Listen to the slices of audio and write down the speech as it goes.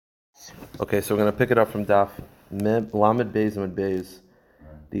Okay, so we're going to pick it up from Daf Lamed Beis and Beis,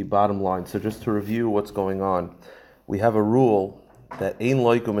 the bottom line. So just to review what's going on, we have a rule that Ein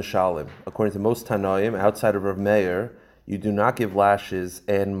Loiku Mishalim. According to most Tanoim, outside of Rav Meir, you do not give lashes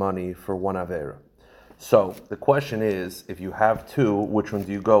and money for one Avera. So the question is, if you have two, which one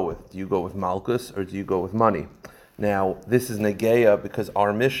do you go with? Do you go with Malkus or do you go with money? Now, this is Negeya because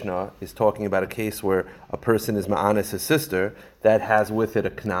our Mishnah is talking about a case where a person is Ma'anis, his sister, that has with it a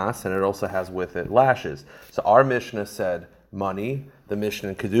Knas, and it also has with it lashes. So our Mishnah said money, the Mishnah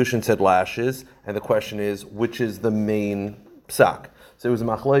in Kedushin said lashes, and the question is, which is the main psak? So it was a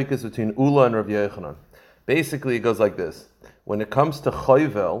machlokes between Ula and Rav Yochanan. Basically, it goes like this. When it comes to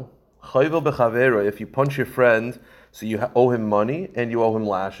Chayvel b'chavera, if you punch your friend, so you owe him money and you owe him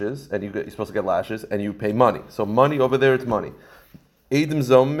lashes, and you're supposed to get lashes, and you pay money. So money over there, it's money. Eidim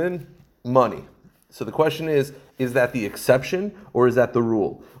Zomin, money. So the question is that the exception or is that the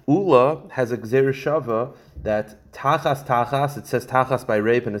rule? Ula has a Gzeir Shava that tachas, it says tachas by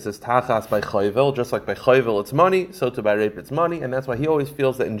rape and it says tachas by chayvel, just like by chayvel it's money, so to by rape it's money, and that's why he always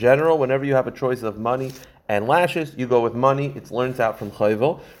feels that in general, whenever you have a choice of money and lashes, you go with money. It's learned out from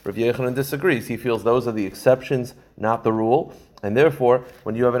chayvel. Rav Yochanan disagrees. He feels those are the exceptions, not the rule, and therefore,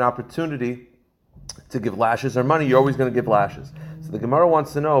 when you have an opportunity to give lashes or money, you're always going to give lashes. So the Gemara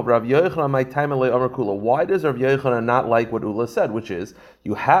wants to know, Rav Yochanan, my time Amar Kula, why does Rav Yochanan not like what Ula said, which is,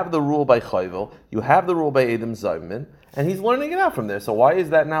 you have the rule by Chayvel, you have the rule by Eidim Zaymin, and he's learning it out from there. So why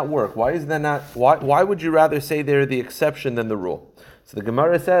is that not work? Why would you rather say they're the exception than the rule? So the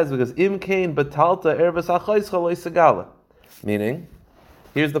Gemara says, because Im Kain Batalta Ervas Achayscha Lo Segala. Meaning,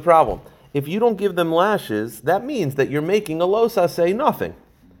 here's the problem. If you don't give them lashes, that means that you're making a losa say nothing.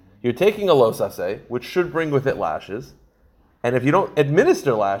 You're taking a losa say, which should bring with it lashes, and if you don't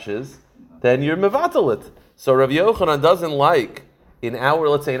administer lashes, then you're mevatel it. So Rav Yochanan doesn't like, in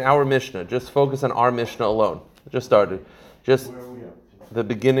our Mishnah, just focus on our Mishnah alone. Just started. Just the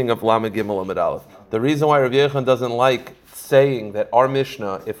beginning of Lamed Gimel Amud Aleph. The reason why Rav Yochanan doesn't like saying that our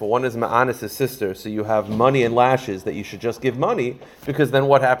Mishnah, if one is Ma'anis, his sister, so you have money and lashes, that you should just give money, because then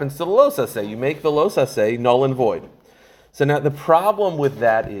what happens to the losa say? You make the losa say null and void. So now the problem with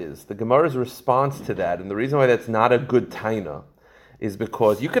that is, the Gemara's response to that, and the reason why that's not a good taina, is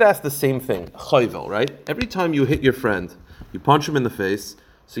because you could ask the same thing, chayvel, right? Every time you hit your friend, you punch him in the face,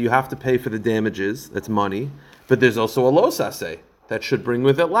 so you have to pay for the damages, that's money, but there's also a losase that should bring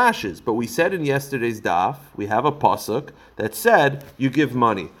with it lashes. But we said in yesterday's daf, we have a pasuk that said, you give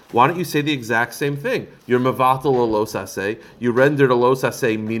money. Why don't you say the exact same thing? You're mevatel a losase, you rendered a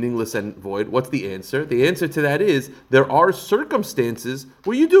losase meaningless and void. What's the answer? The answer to that is, there are circumstances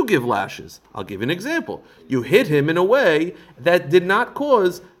where you do give lashes. I'll give you an example. You hit him in a way that did not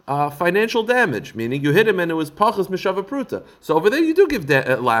cause financial damage, meaning you hit him and it was pachas mishava pruta. So over there you do give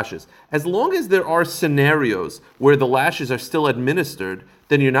lashes. As long as there are scenarios where the lashes are still administered,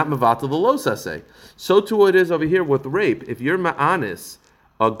 then you're not mevatel the losase. So too it is over here with rape. If you're ma'anis,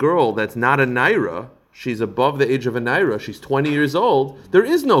 a girl that's not a naira, she's above the age of a naira, she's 20 years old, there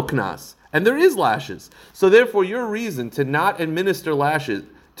is no knas, and there is lashes. So therefore your reason to not administer lashes,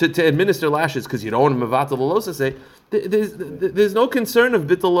 to administer lashes because you don't want to mevatel the losase, there's no concern of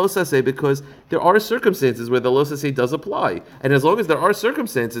bittul losase because there are circumstances where the losase does apply. And as long as there are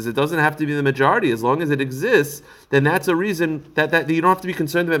circumstances, it doesn't have to be the majority. As long as it exists, then that's a reason that you don't have to be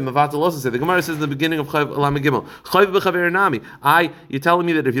concerned about mevatel losase. The Gemara says in the beginning of Lamed Gimel, Chayv b'chaver nami. You're telling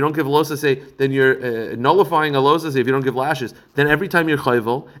me that if you don't give losase, then you're nullifying a losase if you don't give lashes. Then every time you're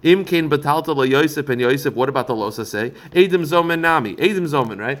chayvel, im kain batalta la Yosef and Yosef, what about the losase? Eidim zomen nami. Eidim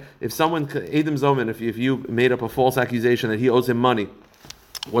zomen, right? If someone, Eidim zomen, if you made up a false accusation that he owes him money,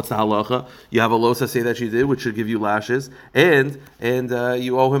 what's the halacha? You have a losa say that you did, which should give you lashes, and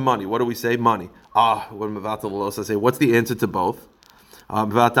you owe him money. What do we say? Money. When mevatel losa say, what's the answer to both? Why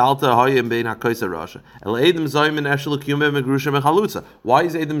is Eidim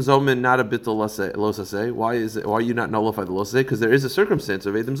Zomin not a bittul losase? Why are you not nullify the losase? Because there is a circumstance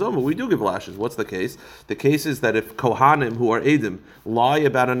of Eidim Zomin. We do give lashes. What's the case? The case is that if Kohanim, who are Eidim, lie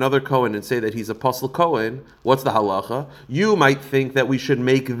about another Kohen and say that he's a Pasul Kohen, what's the halacha? You might think that we should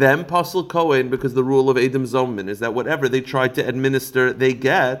make them Pasul Kohen because the rule of Eidim Zomin is that whatever they try to administer, they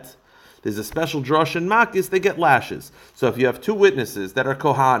get. There's a special drush in Makis, they get lashes. So if you have two witnesses that are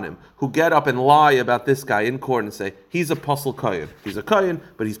Kohanim, who get up and lie about this guy in court and say, he's a Pasul Kohen. He's a Kohen,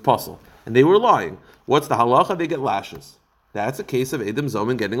 but he's Pasul. And they were lying. What's the halacha? They get lashes. That's a case of Eidim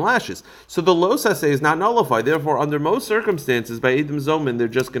Zomin getting lashes. So the losase is not nullified. Therefore, under most circumstances, by Eidim Zomin, they're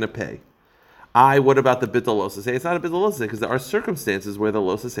just going to pay. What about the bittul losase? It's not a bittul losase because there are circumstances where the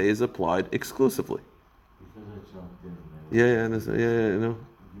losase is applied exclusively. Yeah, no. Give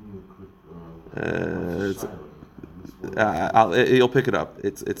me a quick It's, you'll pick it up.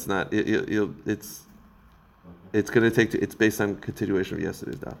 It's not. It's going to take. It's based on continuation of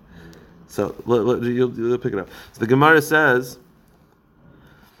yesterday's daf. So you'll pick it up. So the Gemara says.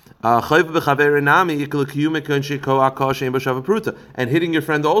 And hitting your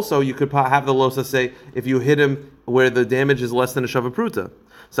friend also, you could have the losa say if you hit him where the damage is less than a shavapruta.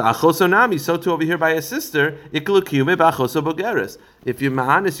 So achosonami, so too over here by a sister, if you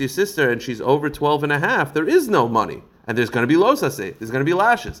ma'anis your sister and she's over 12 and a half, there is no money. And there's going to be losa say, there's going to be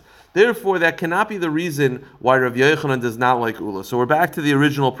lashes. Therefore, that cannot be the reason why Rav Yochanan does not like Ula. So we're back to the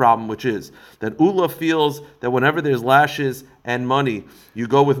original problem, which is that Ula feels that whenever there's lashes and money, you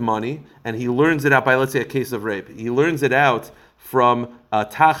go with money, and he learns it out by, let's say, a case of rape. He learns it out from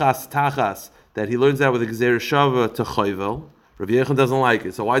tachas, that he learns out with a gzeir shava to choivel. Rav Yochanan doesn't like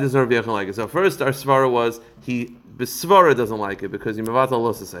it. So why does Rav Yochanan like it? So first, our svara was, Besvara doesn't like it, because he mevata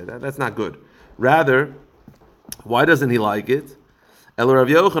losa say. That's not good. Rather, why doesn't he like it? El Rav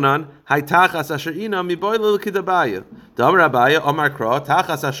Yochanan, hay tachas asher ina miboy l'kidabaya. Dam Rabaya Omar Kra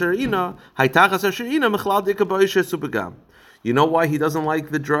tachas asher ina hay tachas asher ina mechlal dikaboyshe subagam. You know why he doesn't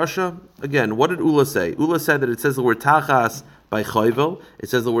like the drasha? Again, what did Ula say? Ula said that it says the word tachas by choivel. It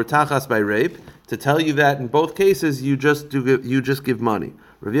says the word tachas by rape. To tell you that in both cases you just give money.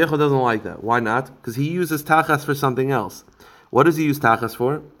 Rav Yochanan doesn't like that. Why not? Because he uses tachas for something else. What does he use tachas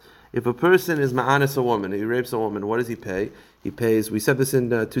for? If a person is ma'anis a woman, he rapes a woman, what does he pay? He pays, we said this in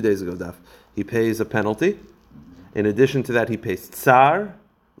 2 days ago, Daf. He pays a penalty. In addition to that, he pays tsar,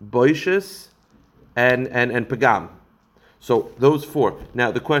 boishes, and pagam. So those four.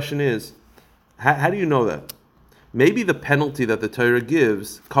 Now the question is, how do you know that? Maybe the penalty that the Torah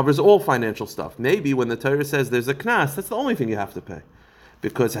gives covers all financial stuff. Maybe when the Torah says there's a knas, that's the only thing you have to pay.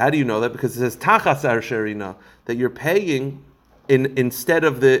 Because how do you know that? Because it says tachas sherina, that you're paying instead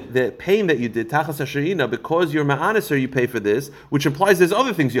of the pain that you did, tachas asherina, because you're ma'aneser, you pay for this, which implies there's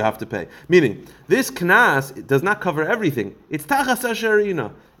other things you have to pay. Meaning, this knas does not cover everything. It's tachas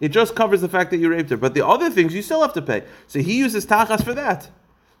asherina. It just covers the fact that you raped her. But the other things you still have to pay. So he uses tachas for that.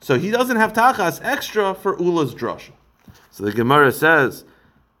 So he doesn't have tachas extra for Ula's drush. So the Gemara says,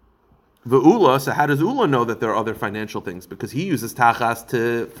 Ula, so how does Ula know that there are other financial things? Because he uses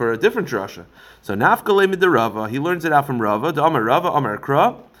tachas for a different drasha. So nafkale mid Rava, he learns it out from Rava. Amar Rava, Amar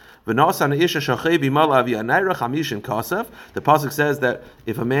Kra. The pasuk says that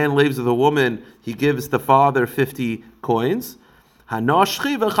if a man lives with a woman, he gives the father 50 coins.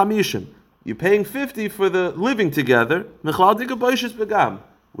 You're paying 50 for the living together,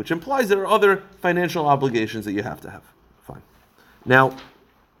 which implies there are other financial obligations that you have to have. Fine.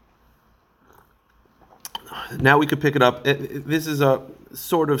 Now we could pick it up. This is a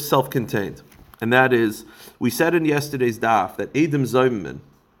sort of self-contained. And that is, we said in yesterday's daf that Eidim Zoyman,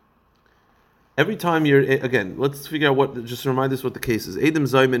 every time again, let's figure out just remind us what the case is. Eidim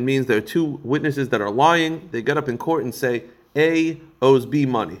Zoyman means there are two witnesses that are lying. They get up in court and say, A owes B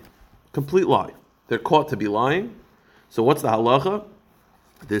money. Complete lie. They're caught to be lying. So what's the halacha?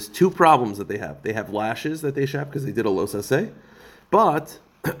 There's two problems that they have. They have lashes that they shap because they did a los aseh, but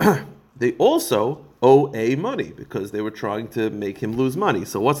they also owe A money because they were trying to make him lose money.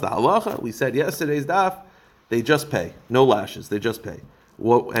 So what's the halacha? We said yesterday's daf, they just pay. No lashes, they just pay.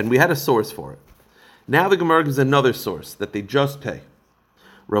 And we had a source for it. Now the Gemara gives another source that they just pay.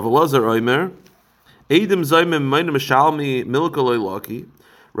 Rav Elazar Omer, Eidim Zayim Meinu Mishalmi Milkaloi Loki.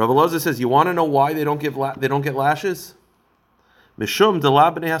 Rav Elazar says, you want to know why they don't get lashes? Mishum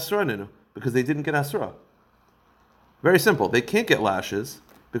Dela B'nei Hasra, because they didn't get Hasra. Very simple. They can't get lashes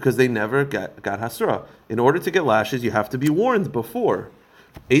because they never got Hasra. In order to get lashes, you have to be warned before.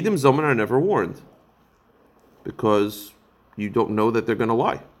 Eidim Zoman are never warned because you don't know that they're going to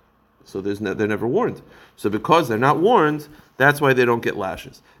lie. So they're never warned. So because they're not warned, that's why they don't get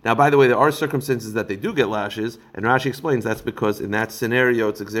lashes. Now, by the way, there are circumstances that they do get lashes, and Rashi explains that's because in that scenario,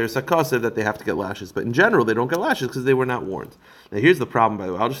 it's Gzeir Sakasa that they have to get lashes. But in general, they don't get lashes because they were not warned. Now, here's the problem, by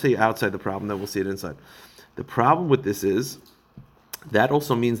the way. I'll just say outside the problem, then we'll see it inside. The problem with this is, that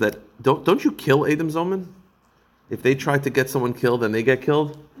also means that, don't you kill Eidim Zoman? If they try to get someone killed and they get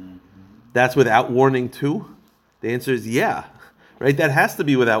killed, that's without warning too? The answer is yeah. Right? That has to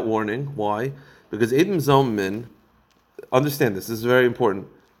be without warning. Why? Because Eidim Zoman, understand this is very important.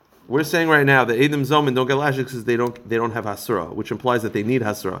 We're saying right now that Eidim Zoman don't get lashes because they don't have Hasura, which implies that they need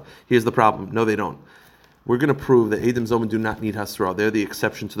Hasura. Here's the problem. No, they don't. We're going to prove that Eidim Zoman do not need Hasura. They're the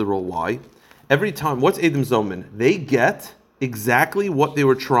exception to the rule. Why? Every time, what's Eidim Zoman? They get exactly what they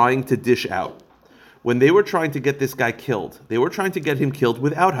were trying to dish out. When they were trying to get this guy killed, they were trying to get him killed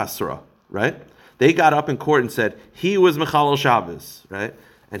without Hasura, right? They got up in court and said, he was Mechalel Shabbos, right?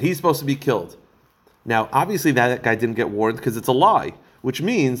 and he's supposed to be killed. Now, obviously, that guy didn't get warned because it's a lie, which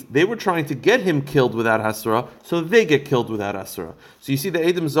means they were trying to get him killed without Hasra, so they get killed without Hasra. So you see, the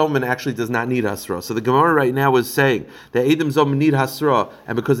Edom Zoman actually does not need Hasra. So the Gemara right now is saying that Edom Zoman need Hasra,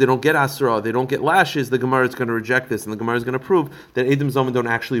 and because they don't get Hasra, they don't get lashes, the Gemara is going to reject this, and the Gemara is going to prove that Edom Zoman don't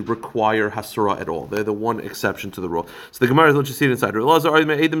actually require Hasra at all. They're the one exception to the rule. So the Gemara, let's just see it inside. Edom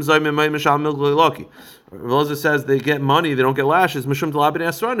Zoman Elazar says they get money, they don't get lashes,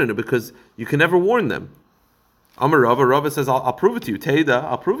 because you can never warn them. Amar Rava says, I'll prove it to you. Teida,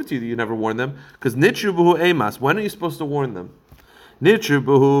 I'll prove it to you that you never warn them. Because Nitru Buhu Emas, when are you supposed to warn them? Nitru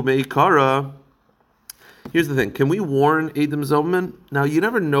Buhu Meikara. Here's the thing, can we warn Edom Zoman? Now, you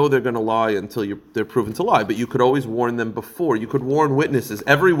never know they're going to lie until they're proven to lie, but you could always warn them before. You could warn witnesses,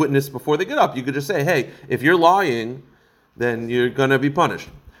 every witness before they get up. You could just say, hey, if you're lying, then you're going to be punished.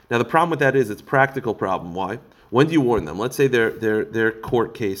 Now, the problem with that is it's a practical problem. Why? When do you warn them? Let's say their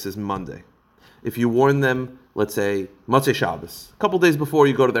court case is Monday. If you warn them, let's say Motzei Shabbos, a couple days before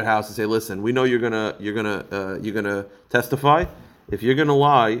you go to their house and say, "Listen, we know you're gonna testify. If you're gonna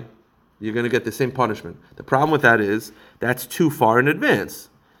lie, you're gonna get the same punishment." The problem with that is that's too far in advance.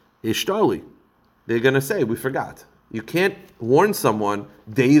 Ishtali, they're gonna say, "We forgot." You can't warn someone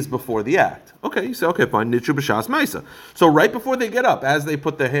days before the act. Okay, you say, okay, fine, Nitru B'Shas Maisa. So right before they get up, as they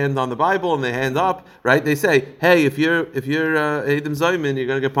put their hand on the Bible and they hand up, right, they say, hey, if you're Edom Zayman, you're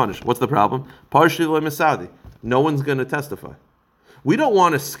going to get punished. What's the problem? Parshli Masadi. No one's going to testify. We don't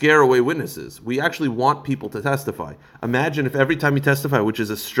want to scare away witnesses. We actually want people to testify. Imagine if every time you testify, which is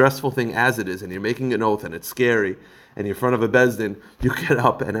a stressful thing as it is, and you're making an oath and it's scary, and you're in front of a bezdin, you get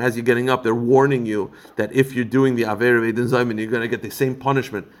up, and as you're getting up, they're warning you that if you're doing the Aver of Edom Zayman, you're going to get the same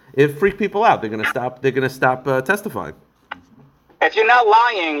punishment. It freaks people out. They're going to stop. They're going to stop testifying. If you're not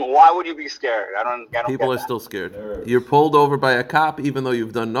lying, why would you be scared? I don't People are still scared. You're pulled over by a cop, even though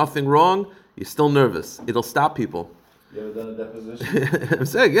you've done nothing wrong. You're still nervous. It'll stop people. You ever done a deposition? I'm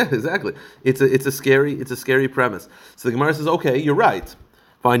saying, yeah, exactly. It's a scary premise. So the Gemara says, okay, you're right.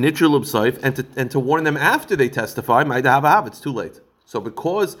 Fine, nitru l'b'saif, and to warn them after they testify, it's too late. So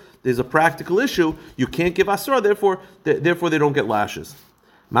because there's a practical issue, you can't give asra, therefore they don't get lashes.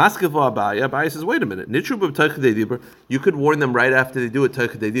 Maskeva Abaya says, wait a minute, nitru b'taychadei dibur, you could warn them right after they do it,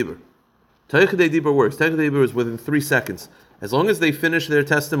 taychadei dibur. Taychadei dibur works. Taychadei dibur is within 3 seconds. As long as they finish their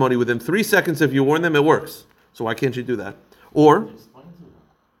testimony within 3 seconds, if you warn them, it works. So why can't you do that? Or,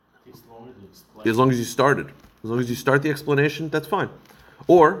 as long as you started. As long as you start the explanation, that's fine.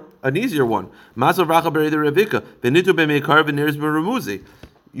 Or, an easier one.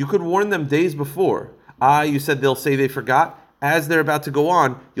 You could warn them days before. You said they'll say they forgot. As they're about to go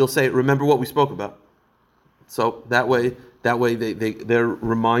on, you'll say, remember what we spoke about. So that way they're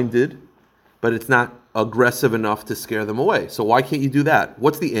reminded, but it's not aggressive enough to scare them away. So why can't you do that?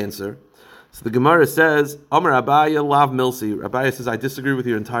 What's the answer? So the Gemara says, Amar Abaya Lav Milsi. Abaya says, I disagree with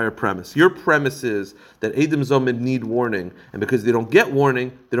your entire premise. Your premise is that Edom Zomin need warning, and because they don't get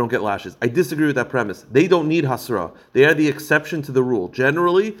warning, they don't get lashes. I disagree with that premise. They don't need Hasra. They are the exception to the rule.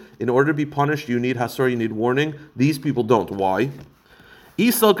 Generally, in order to be punished, you need Hasra, you need warning. These people don't. Why?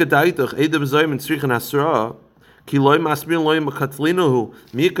 Isal Kedaitach Edom Zomin Tzrichen Hasra. Kiloi masbrin loy makatlinuhu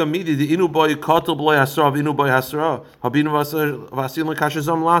mika midi the inu boy katel boy hasra inu boy hasra habinu vasil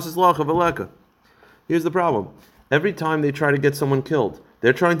kashazam lasas lacha veleka. Here's the problem. Every time they try to get someone killed,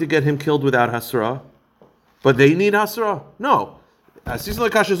 they're trying to get him killed without hasra, but they need hasra. No.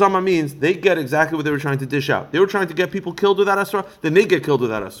 Asisla kashazama means they get exactly what they were trying to dish out. They were trying to get people killed without hasra, then they get killed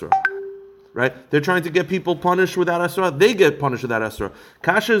without hasra. Right? They're trying to get people punished without hasra, they get punished without hasra.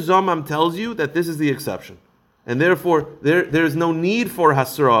 Kashazamam tells you that this is the exception. And therefore, there is no need for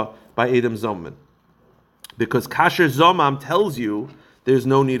Hasra by Edom Zoman. Because Kasher Zomam tells you there's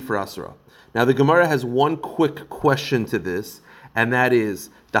no need for Hasra. Now the Gemara has one quick question to this, and that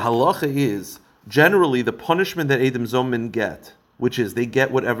is, the halacha is, generally the punishment that Edom Zoman get, which is they get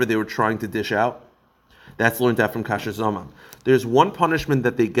whatever they were trying to dish out, that's learned out from Kasher Zomam. There's one punishment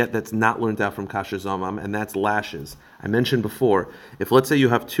that they get that's not learned out from Kasher Zomam, and that's lashes. I mentioned before, if let's say you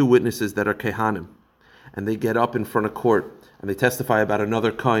have 2 witnesses that are Kehanim, and they get up in front of court and they testify about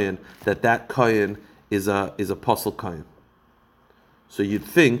another kohen, that kohen is a pasul kohen. So you'd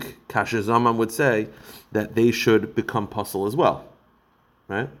think Kasher Zomam would say that they should become pasul as well,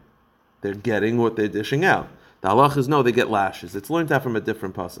 right? They're getting what they're dishing out. The halach is no, they get lashes. It's learned out from a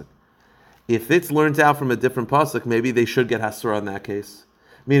different pasuk. If it's learned out from a different pasuk, maybe they should get hasra in that case.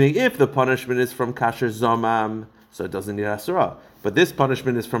 Meaning, if the punishment is from Kasher Zomam, so it doesn't need hasra. But this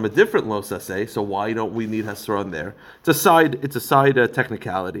punishment is from a different lo saseh, so why don't we need hasra in there? It's a side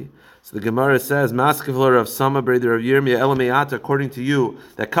technicality. So the Gemara says, Maskevler of Sama Breder of Yirmiyah Elameata, according to you,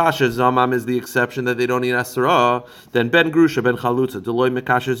 that Kasha Zamam is the exception that they don't need hasra. Then Ben Grusha Ben Chalutza Deloy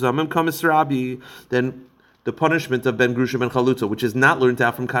Mekasha Zamam Kamis Rabbi. Then the punishment of Ben Grusha Ben Chalutza, which is not learned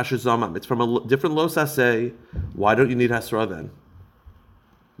out from Kasha Zamam, it's from a different lo saseh. Why don't you need hasra then?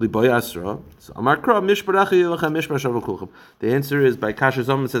 The answer is by Kasha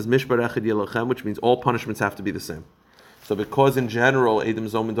Zomim, it says Mishbar Echad Yelachem, which means all punishments have to be the same. So because in general Edom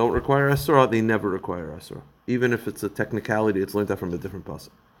Zomim don't require Asura, they never require Asura. Even if it's a technicality, it's learned out from a different pasuk.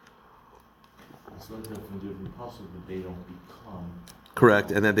 It's learned out from a different pasuk, but they don't become... Correct,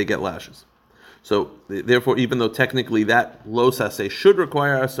 and then they get lashes. So therefore, even though technically that lo saseh should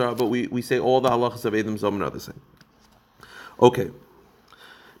require Asura, but we say all the halachas of Edom Zomim are the same. Okay.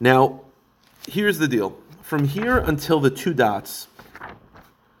 Now, here's the deal. From here until the two dots,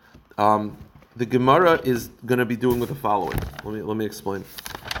 the Gemara is going to be doing with the following. Let me explain.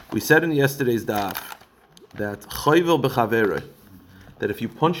 We said in yesterday's daf that chayvel b'chavere, that if you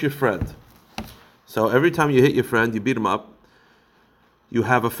punch your friend, so every time you hit your friend, you beat him up, you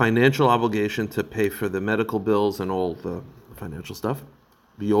have a financial obligation to pay for the medical bills and all the financial stuff.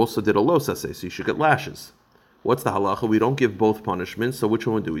 But you also did a lo saseh, so you should get lashes. What's the halacha? We don't give both punishments, so which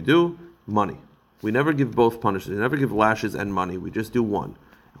one do we do? Money. We never give both punishments. We never give lashes and money. We just do one.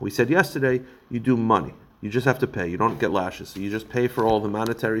 We said yesterday, you do money. You just have to pay. You don't get lashes. So you just pay for all the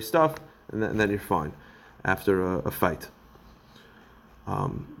monetary stuff, and then you're fine after a fight.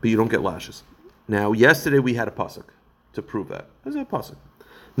 But you don't get lashes. Now, yesterday we had a pasuk to prove that. There's a pasuk.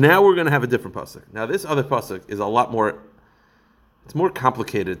 Now we're going to have a different pasuk. Now this other pasuk is a lot more, it's more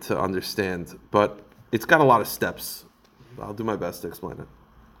complicated to understand, but it's got a lot of steps. I'll do my best to explain it.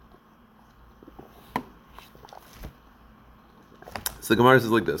 So the Gemara says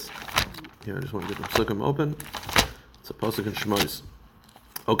like this. Here, I just want to get the psukim open. It's a pasuk in Shmos.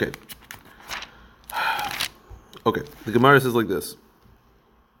 Okay. Okay. The Gemara says like this.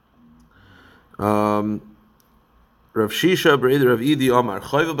 Rav Shisha Breder Rav Idi Omar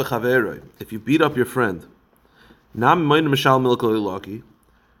Chayva b'chaveroi. If you beat up your friend, Nam Moin Mishal Milko Laki.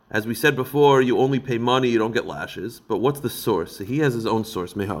 As we said before, you only pay money, you don't get lashes. But what's the source? So he has his own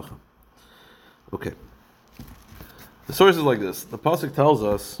source, Mehacha. Okay. The source is like this. The pasuk tells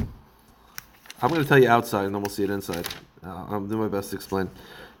us, I'm going to tell you outside and then we'll see it inside. I'll do my best to explain.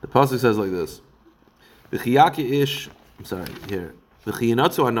 The pasuk says like this. I'm sorry, here. I'll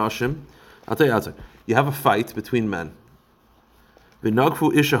tell you outside. You have a fight between men.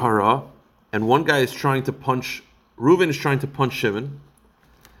 V'nagfu isha hara, and one guy is trying to punch, Reuven is trying to punch Shimon,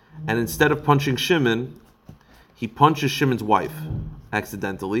 and instead of punching Shimon, he punches Shimon's wife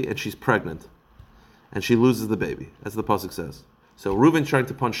accidentally, and she's pregnant. And she loses the baby, as the pasuk says. So Reuven's trying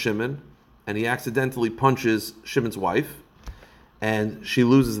to punch Shimon, and he accidentally punches Shimon's wife, and she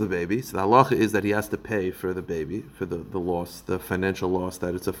loses the baby. So the halacha is that he has to pay for the baby, for the loss, the financial loss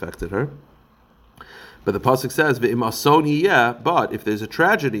that it's affected her. But the pasuk says, but if there's a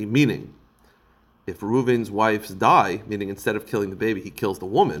tragedy, meaning if Reuven's wives die, meaning instead of killing the baby, he kills the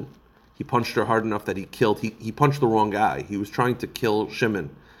woman, he punched her hard enough that he punched the wrong guy. He was trying to kill Shimon,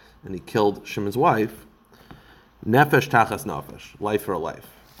 and he killed Shimon's wife. Nefesh tachas nefesh, life for a life.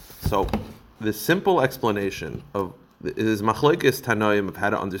 So the simple explanation of it is machlokes tanoim of how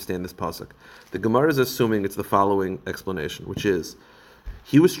to understand this pasuk. The Gemara is assuming it's the following explanation, which is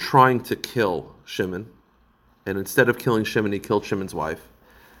he was trying to kill Shimon, and instead of killing Shimon, he killed Shimon's wife.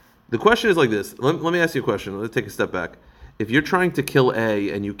 The question is like this. Let me ask you a question. Let's take a step back. If you're trying to kill A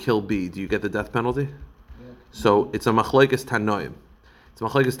and you kill B, do you get the death penalty? Yeah. So it's a machlokes tanoim. It's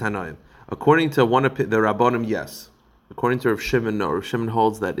machlokes tanoim. According to the Rabbanim, yes. According to Rav Shimon, no. Rav Shimon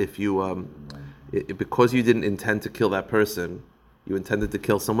holds that if you, because you didn't intend to kill that person, you intended to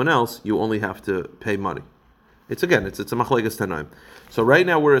kill someone else, you only have to pay money. It's a machlokes tanoim. So right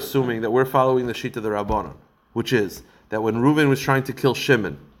now we're assuming that we're following the sheet of the Rabbanim, which is that when Reuven was trying to kill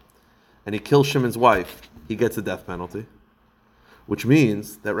Shimon, and he kills Shimon's wife, he gets a death penalty. Which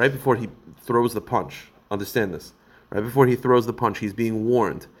means that right before he throws the punch, understand this, right before he throws the punch, he's being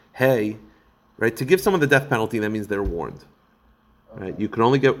warned, hey, right, to give someone the death penalty, that means they're warned. Right? You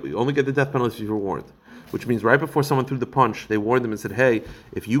only get the death penalty if you're warned. Which means right before someone threw the punch, they warned them and said, hey,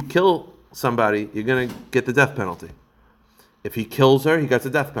 if you kill somebody, you're going to get the death penalty. If he kills her, he gets a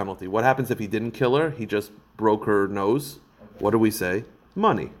death penalty. What happens if he didn't kill her? He just broke her nose. What do we say?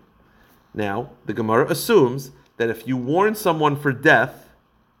 Money. Now, the Gemara assumes that if you warn someone for death,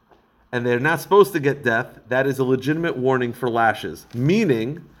 and they're not supposed to get death, that is a legitimate warning for lashes.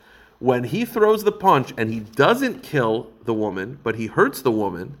 Meaning, When he throws the punch and he doesn't kill the woman, but he hurts the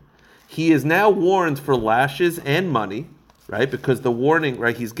woman, he is now warned for lashes and money, right? Because the warning,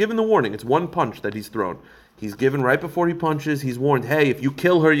 right? He's given the warning. It's one punch that he's thrown. He's given right before he punches, he's warned, hey, if you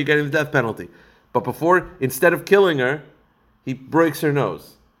kill her, you're getting the death penalty. But instead of killing her, he breaks her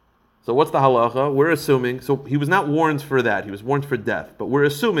nose. So what's the halacha? We're assuming, so he was not warned for that, he was warned for death. But we're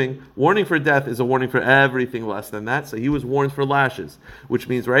assuming warning for death is a warning for everything less than that. So he was warned for lashes, which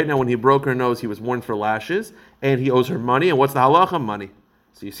means right now when he broke her nose, he was warned for lashes, and he owes her money. And what's the halacha? Money.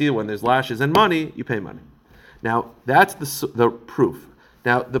 So you see, when there's lashes and money, you pay money. Now, that's the proof.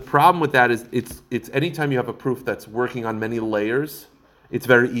 Now, the problem with that is it's anytime you have a proof that's working on many layers, it's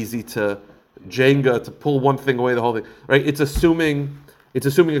very easy to Jenga, to pull one thing away, the whole thing, right? It's assuming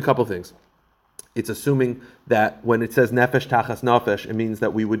a couple things. It's assuming that when it says nefesh tachas nefesh, it means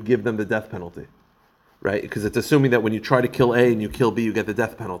that we would give them the death penalty, right? Because it's assuming that when you try to kill A and you kill B, you get the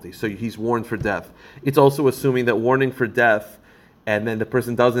death penalty. So he's warned for death. It's also assuming that warning for death and then the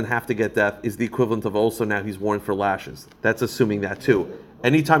person doesn't have to get death is the equivalent of also now he's warned for lashes. That's assuming that too.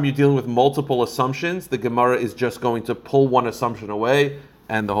 Anytime you're dealing with multiple assumptions, the Gemara is just going to pull one assumption away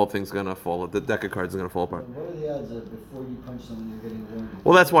and the whole thing's going to fall, the deck of cards is going to fall apart. What are the odds that before you punch someone you're getting warned?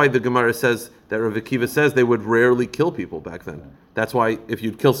 Well, that's why the Gemara says, that Rav Akiva says they would rarely kill people back then. That's why if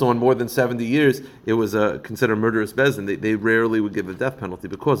you'd kill someone more than 70 years, it was considered murderous bezin. They rarely would give the death penalty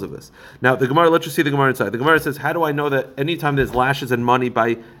because of this. Now, the Gemara, let's just see the Gemara inside. The Gemara says, how do I know that anytime there's lashes and money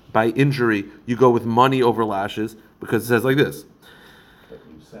by injury, you go with money over lashes? Because it says like this. But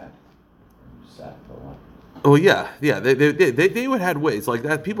you sat for a lot. Oh yeah. They would had ways like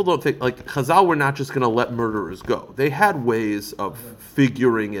that. People don't think like Chazal were not just going to let murderers go. They had ways of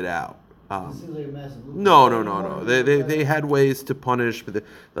figuring it out. It seems like a massive loop. No. They had ways to punish, but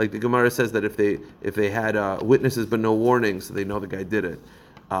like the Gemara says that if they had witnesses but no warnings, so they know the guy did it.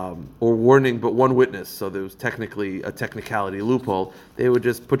 Or warning but one witness, so there was technically a technicality loophole. They would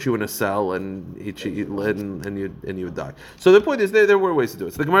just put you in a cell and eat you and you would die. So the point is there were ways to do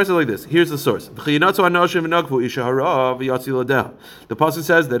it. So the Gemara says like this. Here's the source. The pasuk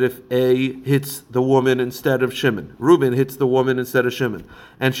says that if A hits the woman instead of Shimon, Reuben hits the woman instead of Shimon,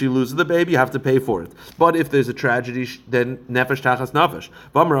 and she loses the baby, you have to pay for it. But if there's a tragedy, then nefesh tachas nefesh.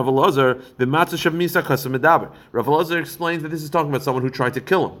 Rav Elazar explains that this is talking about someone who tried to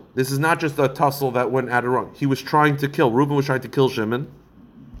kill him. This is not just a tussle that went out of wrong. He was trying to kill. Reuben was trying to kill Shimon.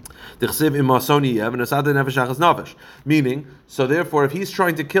 Meaning, so therefore, if he's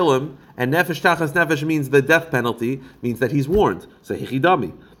trying to kill him, and nefesh tachas nefesh means the death penalty, means that he's warned. So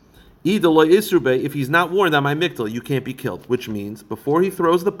hichidami. If he's not warned on my miktal, you can't be killed. Which means, before he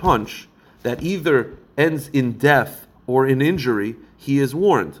throws the punch that either ends in death or in injury, he is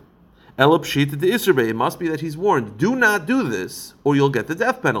warned. It must be that he's warned, do not do this, or you'll get the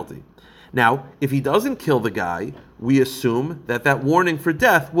death penalty. Now, if he doesn't kill the guy, we assume that warning for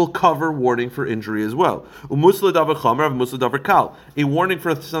death will cover warning for injury as well. A warning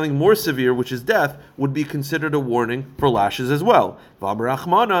for something more severe, which is death, would be considered a warning for lashes as well. And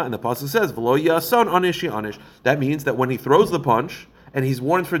the pasuk says, that means that when he throws the punch, and he's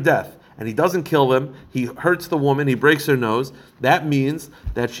warned for death, and he doesn't kill them, he hurts the woman, he breaks her nose, that means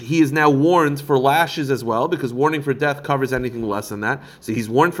that he is now warned for lashes as well, because warning for death covers anything less than that. So he's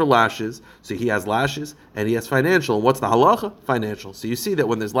warned for lashes, so he has lashes, and he has financial. And what's the halacha? Financial. So you see that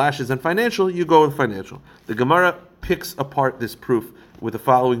when there's lashes and financial, you go with financial. The Gemara picks apart this proof with the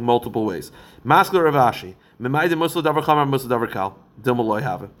following multiple ways. Maskler Ravashi.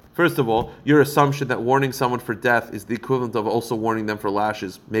 First of all, your assumption that warning someone for death is the equivalent of also warning them for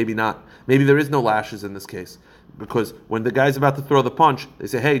lashes, maybe not. Maybe there is no lashes in this case, because when the guy's about to throw the punch, they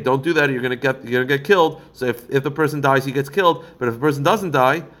say, "Hey, don't do that. You're gonna get killed." So if the person dies, he gets killed. But if the person doesn't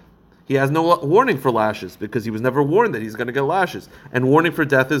die, he has no warning for lashes because he was never warned that he's going to get lashes. And warning for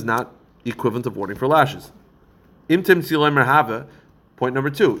death is not equivalent of warning for lashes. Imtim tzilay merhava. Point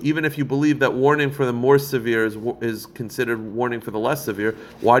number 2, even if you believe that warning for the more severe is considered warning for the less severe,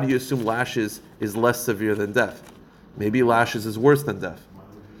 why do you assume lashes is less severe than death? Maybe lashes is worse than death,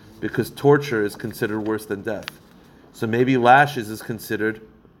 because torture is considered worse than death. So maybe lashes is considered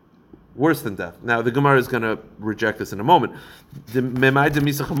worse than death. Now, the Gemara is going to reject this in a moment. Go to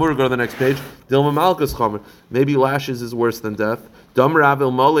the next page. Maybe lashes is worse than death.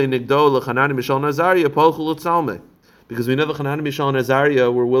 Because we know the Hanan, Mishael, and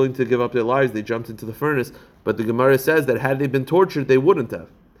Azariah were willing to give up their lives. They jumped into the furnace. But the Gemara says that had they been tortured, they wouldn't have.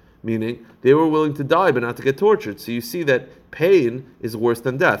 meaning they were willing to die but not to get tortured. So you see that pain is worse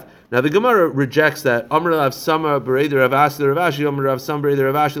than death. Now the Gemara rejects that. Amr Rav Sama Bereder Rav Ashi Rav Ashi Amr Rav Sama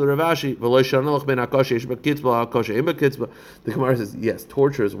Bereder Rav Ashi Rav Ashi V'lo Shanalach Ben Akash Yesh B'Kitzba Akash Im B'Kitzba. The Gemara says yes,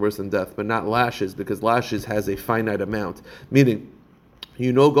 torture is worse than death, but not lashes, because lashes has a finite amount. Meaning,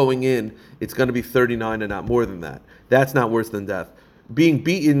 going in, it's going to be 39 and not more than that. That's not worse than death. Being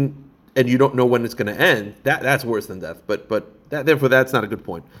beaten and you don't know when it's going to end, that's worse than death. Therefore, that's not a good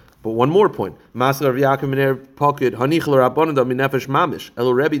point. But one more point. The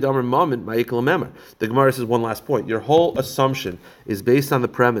Gemara says one last point. Your whole assumption is based on the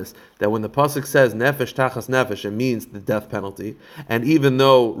premise that when the pasuk says nefesh tachas nefesh, it means the death penalty. And even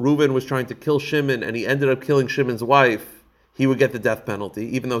though Reuben was trying to kill Shimon and he ended up killing Shimon's wife, he would get the death penalty,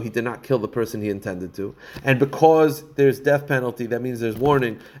 even though he did not kill the person he intended to. And because there's death penalty, that means there's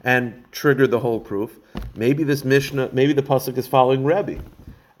warning and triggered the whole proof. Maybe this Mishnah, maybe the pasuk is following Rebbe.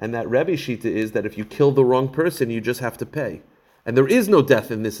 And that Rebbe Shita is that if you kill the wrong person, you just have to pay. And there is no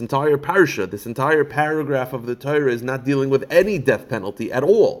death in this entire parsha. This entire paragraph of the Torah is not dealing with any death penalty at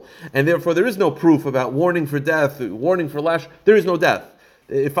all. And therefore there is no proof about warning for death, warning for lash. There is no death.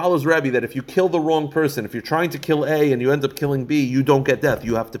 It follows Rebbe that if you kill the wrong person, if you're trying to kill A and you end up killing B, you don't get death,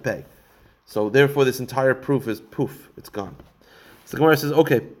 you have to pay. So therefore this entire proof is poof, it's gone. So the Gemara says,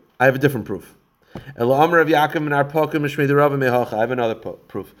 okay, I have a different proof. I have another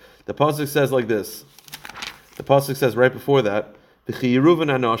proof. The pasuk says like this. The pasuk says right before that, if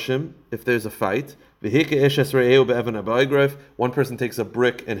there's a fight, one person takes a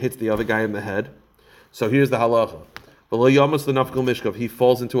brick and hits the other guy in the head. So here's the halacha. He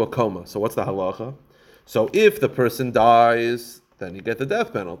falls into a coma. So what's the halacha? So if the person dies, then you get the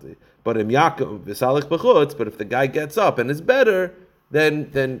death penalty. But if the guy gets up and is better,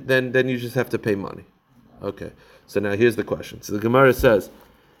 then you just have to pay money. Okay. So now here's the question. So the Gemara says,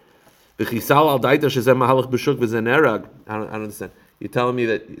 I don't understand. You're telling me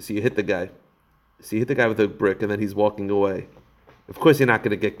that you hit the guy. So you hit the guy with a brick and then he's walking away. Of course you're not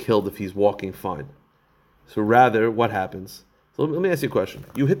going to get killed if he's walking fine. So rather, what happens? So let me ask you a question.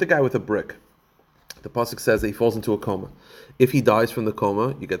 You hit the guy with a brick. The pasuk says that he falls into a coma. If he dies from the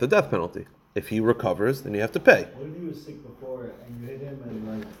coma, you get the death penalty. If he recovers, then you have to pay. What if he was sick before and you hit him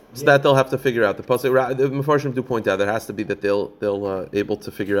and So that they'll have to figure out. The Mefarshim do point out there has to be that they'll able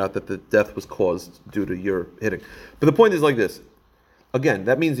to figure out that the death was caused due to your hitting. But the point is like this. Again,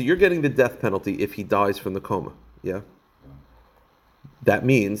 that means that you're getting the death penalty if he dies from the coma. Yeah. That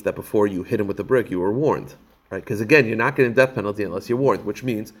means that before you hit him with the brick, you were warned, right? Because again, you're not getting death penalty unless you're warned, which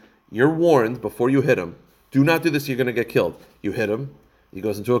means you're warned before you hit him. Do not do this; you're going to get killed. You hit him, he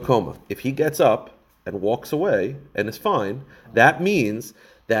goes into a coma. If he gets up and walks away and is fine, that means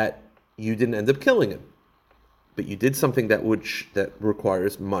that you didn't end up killing him, but you did something that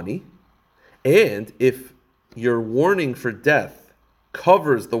requires money. And if your warning for death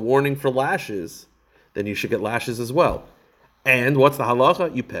covers the warning for lashes, then you should get lashes as well. And what's the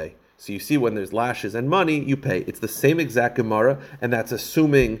halacha? You pay. So you see, when there's lashes and money, you pay. It's the same exact Gemara, and that's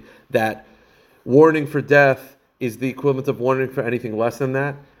assuming that warning for death is the equivalent of warning for anything less than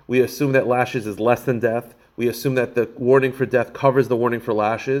that. We assume that lashes is less than death. We assume that the warning for death covers the warning for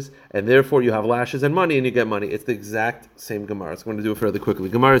lashes, and therefore you have lashes and money, and you get money. It's the exact same Gemara. So I'm going to do it fairly quickly.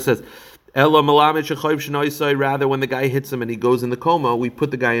 Gemara says, rather, when the guy hits him and he goes in the coma, we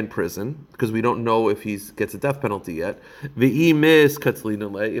put the guy in prison because we don't know if he gets a death penalty yet.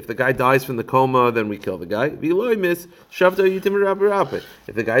 If the guy dies from the coma, then we kill the guy. If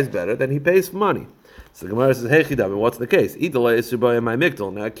the guy's better, then he pays money. So the Gemara says, "Hey Chidam, what's the case? Now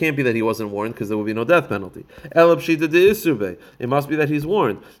it can't be that he wasn't warned because there will be no death penalty. It must be that he's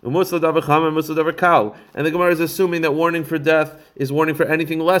warned. And the Gemara is assuming that warning for death is warning for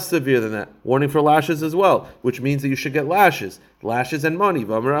anything less severe than that. Warning for lashes as well, which means that you should get lashes and money.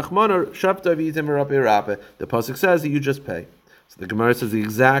 The pasuk says that you just pay. So the Gemara says the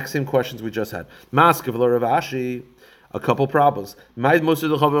exact same questions we just had. Maskiv lo Rav Ashi. A couple problems. First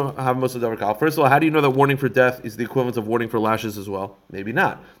of all, how do you know that warning for death is the equivalent of warning for lashes as well? Maybe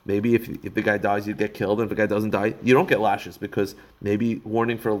not. Maybe if the guy dies, you get killed, and if the guy doesn't die, you don't get lashes, because maybe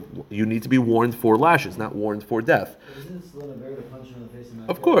you need to be warned for lashes, not warned for death. Isn't it still unfair to punch him in the face?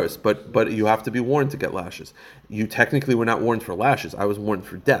 Of course, but you have to be warned to get lashes. You technically were not warned for lashes. I was warned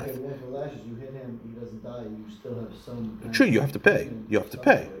for death. Okay, warned for lashes, you hit him, he doesn't die, you still have some... True, you have to pay. You have to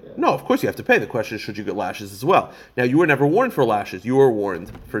pay. Yeah. No, of course you have to pay. The question is, should you get lashes as well? Now, you were never warned for lashes. You were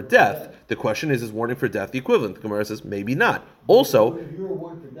warned for death. The question is warning for death the equivalent? The Gemara says, maybe not. Also, if you were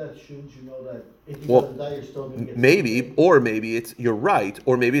warned for death, shouldn't you know that if he well, doesn't die, you're still going to get maybe, something? or maybe it's, you're right,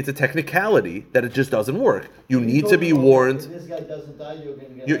 or maybe it's a technicality that it just doesn't work. You You need told to be him, okay, warned. If this guy doesn't die, you're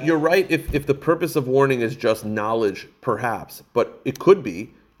going to get. You're right if the purpose of warning is just knowledge, perhaps, but it could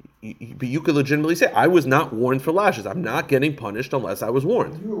be. But you could legitimately say, I was not warned for lashes. I'm not getting punished unless I was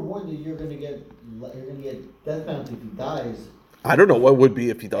warned. If you were warned that you're going to get death penalty if he dies. I don't know what would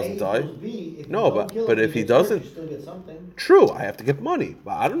be if he doesn't A die. equals B. If you No, don't kill but him, if he gets hurt, doesn't- you still get something. True, I have to get money.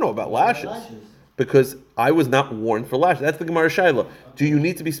 But I don't know about lashes. Because I was not warned for lashes. That's the Gemara Shaila. Do you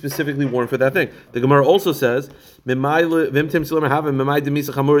need to be specifically warned for that thing? The Gemara also says, again,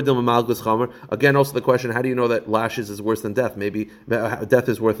 also the question, how do you know that lashes is worse than death? Maybe death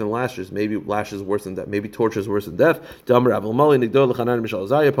is worse than lashes. Maybe lashes is worse than death. Maybe torture is worse than death. And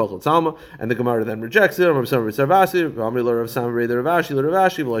the Gemara then rejects it.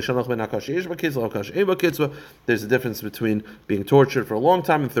 There's a difference between being tortured for a long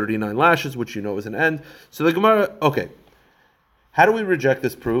time and 39 lashes, which you know is an end. So the Gemara, okay. How do we reject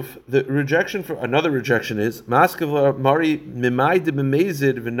this proof? The rejection for another rejection is Maskavla Mari Mimai de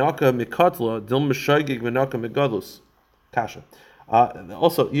Bemezid Vinaka Mikatla Dil Meshagig Vinaka Megadlus. Kasha.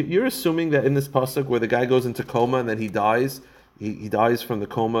 Also, you're assuming that in this pasuk where the guy goes into coma and then he dies, he dies from the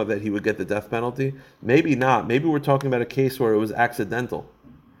coma, that he would get the death penalty. Maybe not. Maybe we're talking about a case where it was accidental.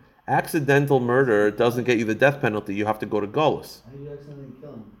 Accidental murder doesn't get you the death penalty. You have to go to Golus. How did you accidentally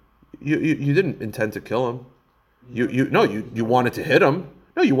kill him? You didn't intend to kill him. You wanted to hit him.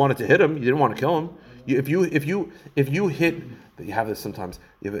 No, you wanted to hit him. You didn't want to kill him. If you hit, you have this sometimes.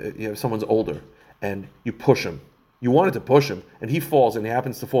 You have someone's older, and you push him. You wanted to push him, and he falls, and he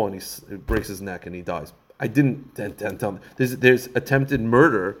happens to fall, and he breaks his neck, and he dies. I didn't tell him. There's attempted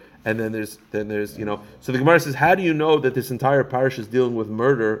murder, and then there's So the Gemara says, how do you know that this entire parish is dealing with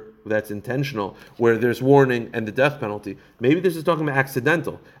murder that's intentional, where there's warning and the death penalty? Maybe this is talking about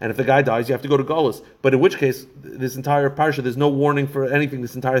accidental, and if the guy dies, you have to go to Golus. But in which case, this entire parsha, there's no warning for anything.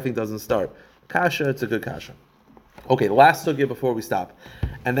 This entire thing doesn't start. Kasha, it's a good kasha. Okay, the last sugya before we stop,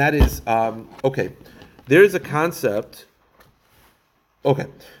 and that is there is a concept. Okay.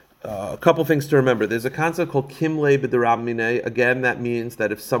 A couple things to remember. There's a concept called kimle b'derabmine. Again, that means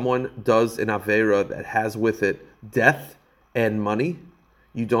that if someone does an avera that has with it death and money,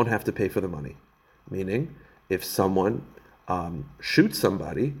 you don't have to pay for the money. Meaning, if someone shoots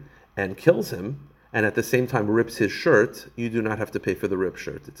somebody and kills him, and at the same time rips his shirt, you do not have to pay for the ripped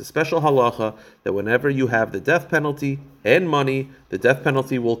shirt. It's a special halacha that whenever you have the death penalty and money, the death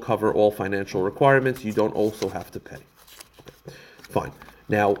penalty will cover all financial requirements. You don't also have to pay. Okay. Fine.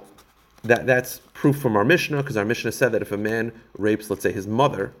 Now, that's proof from our Mishnah, because our Mishnah said that if a man rapes, let's say, his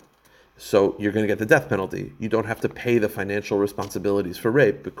mother, so you're going to get the death penalty. You don't have to pay the financial responsibilities for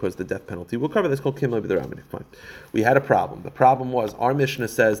rape because the death penalty will cover. That's called kimle b'derabmine. Fine. We had a problem. The problem was our Mishnah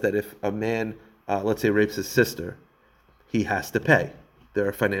says that if a man, let's say, rapes his sister, he has to pay. There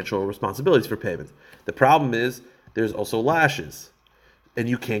are financial responsibilities for payment. The problem is there's also lashes, and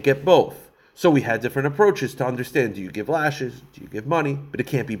you can't get both. So we had different approaches to understand, do you give lashes, do you give money? But it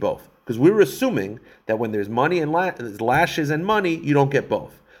can't be both. Because we were assuming that when there's money and lashes and money, you don't get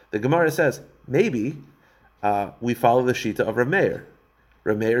both. The Gemara says, maybe we follow the Shita of Rameir.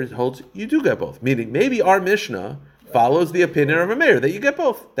 Rameir holds you do get both. Meaning, maybe our Mishnah follows the opinion of Rameir, that you get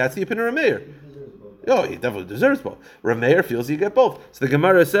both. That's the opinion of Rameir. Oh, he definitely deserves both. Rameir feels you get both. So the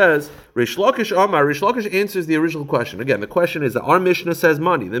Gemara says, Rish Lakish Amar. Rish Lakish answers the original question. Again, the question is that our Mishnah says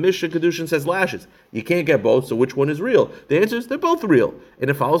money. The Mishnah Kedushin says lashes. You can't get both, so which one is real? The answer is they're both real.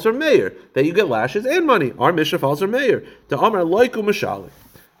 And it follows Rameir, that you get lashes and money. Our Mishnah follows Rameir. The Amar Laiku Mashali.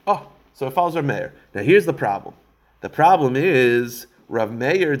 Oh, so it follows Rameir. Now here's the problem. The problem is Rav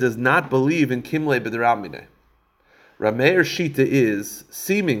Meir does not believe in Kimle B'derabmine. Rav Meir's Shita is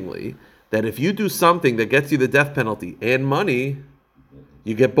seemingly that if you do something that gets you the death penalty and money,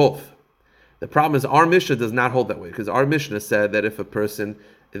 you get both. The problem is our Mishnah does not hold that way, because our Mishnah said that if a person,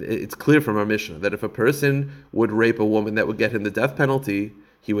 it's clear from our Mishnah, that if a person would rape a woman that would get him the death penalty,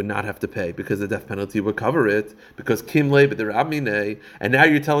 he would not have to pay, because the death penalty would cover it, because kimle b'derabmine. And now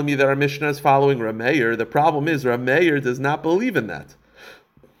you're telling me that our Mishnah is following Rameir. The problem is Rameir does not believe in that.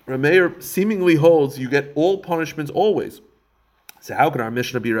 Rameir seemingly holds you get all punishments always. So how can our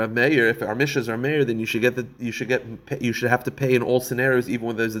Mishnah be Rav Meir? If our Mishnahs are Meir, then you should have to pay in all scenarios, even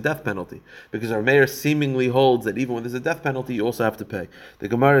when there's a death penalty, because our Meir seemingly holds that even when there's a death penalty, you also have to pay. The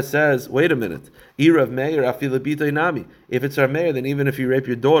Gemara says, wait a minute, Rav Meir afila nami. If it's our Meir, then even if you rape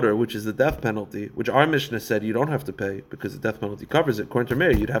your daughter, which is the death penalty, which our Mishnah said you don't have to pay because the death penalty covers it, according to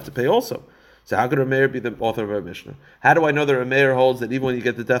Meir, you'd have to pay also. So how could a mayor be the author of our Mishnah? How do I know that a mayor holds that even when you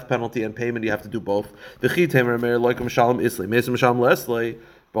get the death penalty and payment, you have to do both? I mean,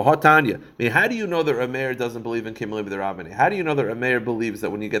 how do you know that a mayor doesn't believe in Kimli b'derabani? How do you know that a mayor believes that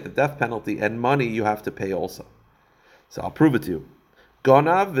when you get the death penalty and money, you have to pay also? So I'll prove it to you.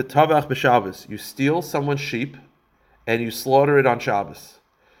 Gonav v'tavach b'Shabbos. You steal someone's sheep and you slaughter it on Shabbos.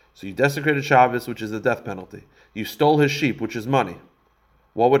 So you desecrated Shabbos, which is the death penalty. You stole his sheep, which is money.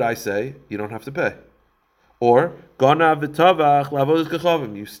 What would I say? You don't have to pay. Or, Ganav v'tavach la'avodas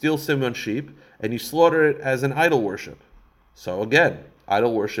kechavim. You steal someone's sheep and you slaughter it as an idol worship. So again,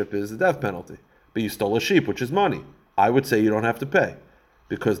 idol worship is the death penalty. But you stole a sheep, which is money. I would say you don't have to pay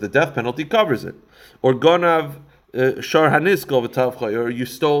because the death penalty covers it. Or Ganav shar haniskel v'tavcha. Or you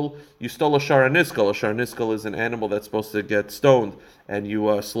stole a shar haniskel. A shar haniskel is an animal that's supposed to get stoned and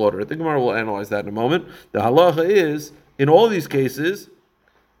you slaughter it. The Gemara will analyze that in a moment. The halacha is, in all these cases,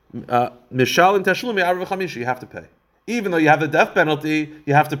 Mishal and Tashlumi Arba Chamisha, you have to pay. Even though you have the death penalty,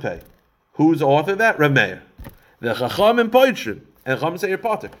 you have to pay. Who's author of that? Rav Meir. The Chacham and Poitrin. And Chacham say you're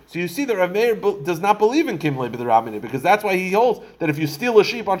potter. So you see that Rav Meir does not believe in Kimlei b'derabani, because that's why he holds that if you steal a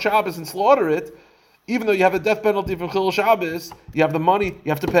sheep on Shabbos and slaughter it, even though you have a death penalty from Chilul Shabbos, you have the money,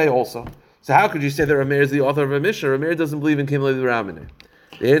 you have to pay also. So how could you say that Rav Meir is the author of a Mishnah? Rav Meir doesn't believe in Kimlei b'derabani.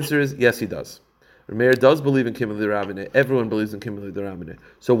 The answer is yes, he does. Meir does believe in Kimli D'Rabbaneh. Everyone believes in Kimli D'Rabbaneh.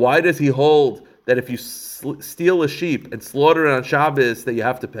 So why does he hold that if you steal a sheep and slaughter it on Shabbos that you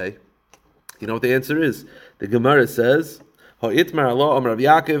have to pay? You know what the answer is? The Gemara says, Ha'itmar Allah, Amar Rav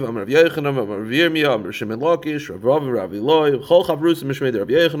Yaakov, Amar Rav Yochanan, Amar Rav Yirmiyah, Amar Shimon Lakish, Rav Rav, Rav Eloi, Chol Chavrus, Mishmei Rav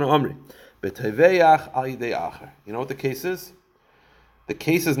Yochanan, Amri. B'teveyach al yidei acher. You know what the case is? The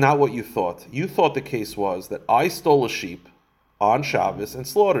case is not what you thought. You thought the case was that I stole a sheep on Shabbos and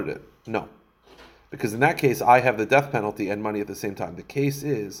slaughtered it. No. Because in that case, I have the death penalty and money at the same time. The case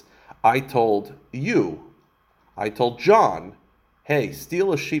is, I told John, hey,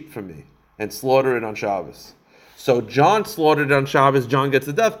 steal a sheep from me and slaughter it on Shabbos. So John slaughtered it on Shabbos, John gets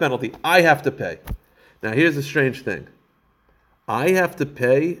the death penalty. I have to pay. Now here's the strange thing. I have to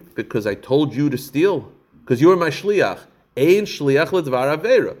pay because I told you to steal? Because you were my shliach. Ein shliach l'dvar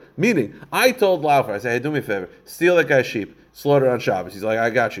aveira. Meaning, I told Laufer, I said, hey, do me a favor, steal that guy's sheep. Slaughter on Shabbos. He's like, I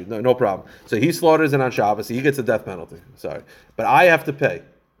got you. No problem. So he slaughters it on Shabbos. He gets a death penalty. Sorry. But I have to pay.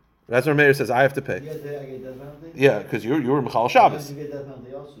 That's what Meir says. I have to pay. You get death penalty? Yeah, because you were Michal Shabbos. You get death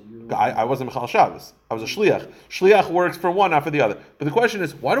penalty also. I wasn't Michal Shabbos. I was a Shliach. Shliach works for one, not for the other. But the question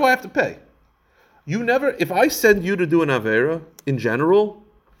is, why do I have to pay? If I send you to do an Avera, in general,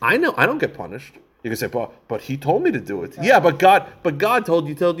 I don't get punished. You can say, but he told me to do it. Yeah, but God told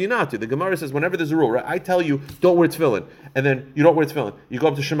you not to. The Gemara says whenever there's a rule, right? I tell you, don't wear tefillin, and then you don't wear tefillin. You go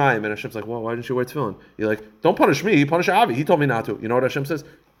up to Shemayim, and Hashem's like, well, why didn't you wear tefillin? You're like, don't punish me, punish Avi. He told me not to. You know what Hashem says?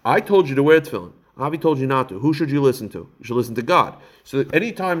 I told you to wear tefillin. Avi told you not to. Who should you listen to? You should listen to God. So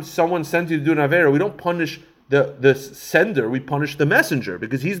anytime someone sends you to do an Avera, we don't punish the sender, we punish the messenger,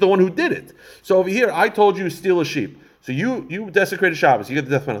 because he's the one who did it. So over here, I told you to steal a sheep. So you desecrated Shabbos, you get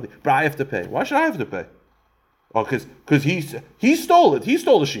the death penalty, but I have to pay. Why should I have to pay? Oh, because he stole it. He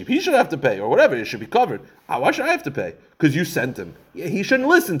stole the sheep. He should have to pay, or whatever. It should be covered. Why should I have to pay? Because you sent him. Yeah, he shouldn't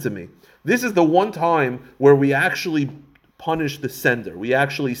listen to me. This is the one time where we actually punish the sender. We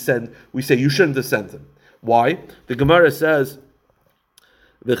say you shouldn't have sent him. Why? The Gemara says,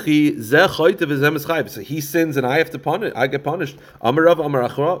 so he sins and I have to punish. I get punished. The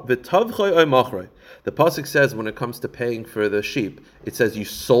pasuk says when it comes to paying for the sheep, it says you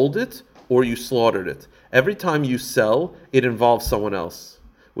sold it or you slaughtered it. Every time you sell, it involves someone else,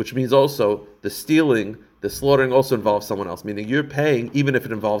 which means also the slaughtering also involves someone else, meaning you're paying even if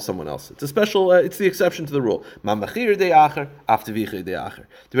it involves someone else. It's a special, it's the exception to the rule. He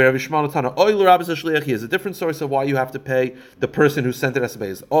has a different source of why you have to pay. The person who sent it has to pay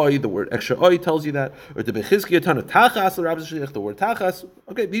is oi, the word extra oi tells you that, or the word tachas.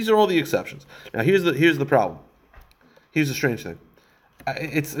 Okay, these are all the exceptions. Now here's the problem. Here's the strange thing.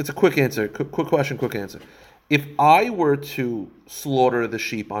 It's a quick answer, quick question, quick answer. If I were to slaughter the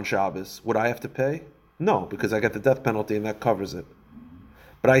sheep on Shabbos, would I have to pay? No, because I get the death penalty and that covers it.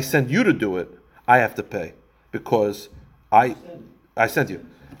 But I send you to do it, I have to pay because I sent you.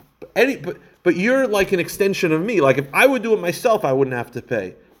 But you're like an extension of me. Like if I would do it myself, I wouldn't have to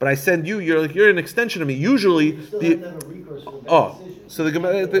pay. But I send you. You're an extension of me. Usually, you still have to have a recourse was for the bad Oh, decision. so the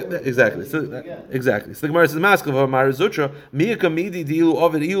Gemara exactly. So exactly. So the Gemara says, "Maskav Amar Zutra Miyaka Midi Dilu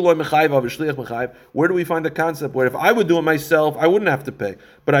Ovid Ilu Loy Mechayiv Ovid Shliach Mechayiv." Where do we find the concept where if I would do it myself, I wouldn't have to pay,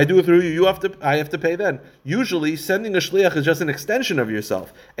 but I do it through you, I have to pay then. Usually, sending a shliach is just an extension of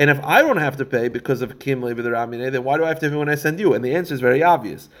yourself, and if I don't have to pay because of Kim Levi the Ramine, then why do I have to pay when I send you? And the answer is very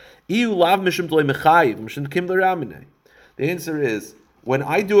obvious. Iu Lav Mishum Loy Mechayiv Mishum Kim Le Ramine. The answer is, when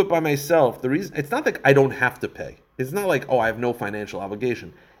I do it by myself, the reason it's not like I don't have to pay. It's not like, oh, I have no financial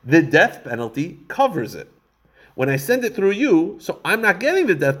obligation. The death penalty covers it. When I send it through you, so I'm not getting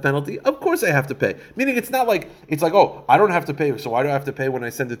the death penalty, of course I have to pay. Meaning it's like, oh, I don't have to pay, so why do I have to pay when I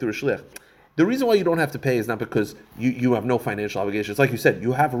send it through a shliach? The reason why you don't have to pay is not because you have no financial obligations. Like you said,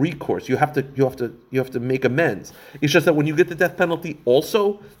 you have recourse. You have to make amends. It's just that when you get the death penalty,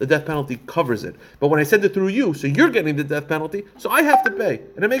 also the death penalty covers it. But when I send it through you, so you're getting the death penalty, so I have to pay,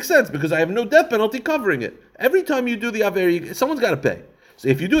 and it makes sense because I have no death penalty covering it. Every time you do the aver, someone's got to pay. So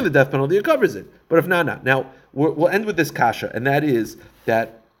if you do the death penalty, it covers it. But if not. Now we'll end with this kasha, and that is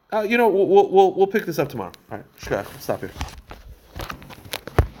that we'll pick this up tomorrow. All right, shkach, stop here.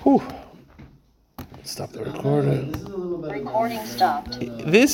 Whew. Stop the recording. This is a little better. Recording stopped. This